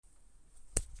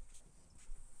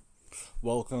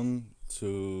Welcome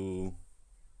to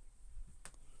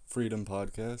Freedom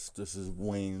Podcast. This is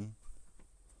Wayne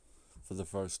for the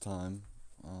first time.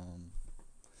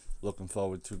 Looking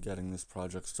forward to getting this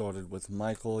project started with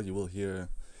Michael. You will hear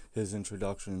his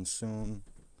introduction soon.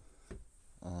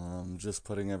 Just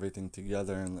putting everything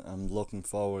together, and I'm looking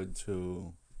forward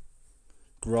to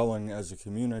growing as a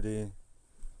community,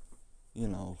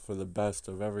 for the best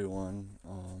of everyone.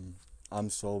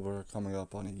 I'm sober, coming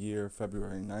up on a year,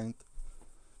 February 9th.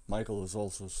 Michael is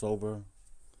also sober.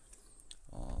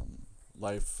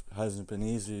 Life hasn't been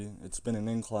easy. It's been an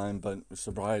incline, but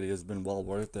sobriety has been well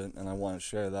worth it, and I want to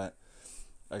share that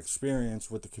experience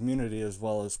with the community as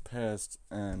well as past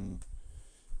and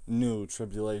new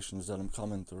tribulations that I'm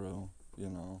coming through,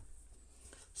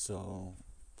 So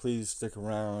please stick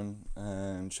around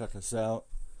and check us out.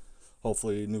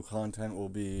 Hopefully new content will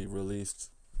be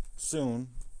released soon,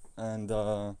 and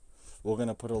we're going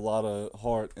to put a lot of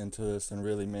heart into this and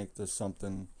really make this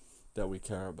something that we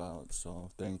care about. So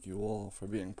thank you all for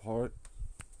being part,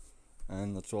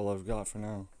 and that's all I've got for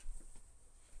now.